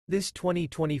This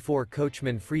 2024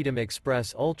 Coachmen Freedom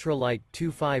Express Ultralight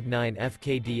 259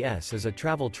 FKDS is a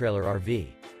travel trailer RV.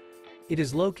 It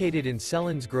is located in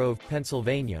Selinsgrove,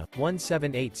 Pennsylvania,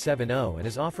 17870 and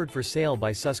is offered for sale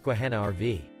by Susquehanna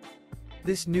RV.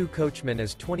 This new Coachman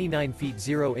is 29 feet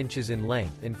 0 inches in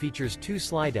length and features 2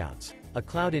 slideouts, a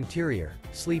cloud interior,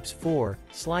 sleeps 4,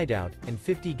 slideout, and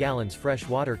 50 gallons fresh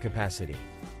water capacity.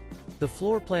 The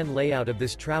floor plan layout of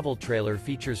this travel trailer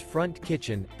features front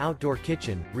kitchen, outdoor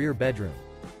kitchen, rear bedroom.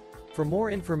 For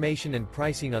more information and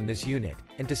pricing on this unit,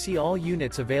 and to see all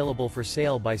units available for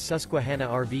sale by Susquehanna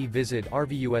RV, visit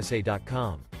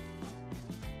RVUSA.com.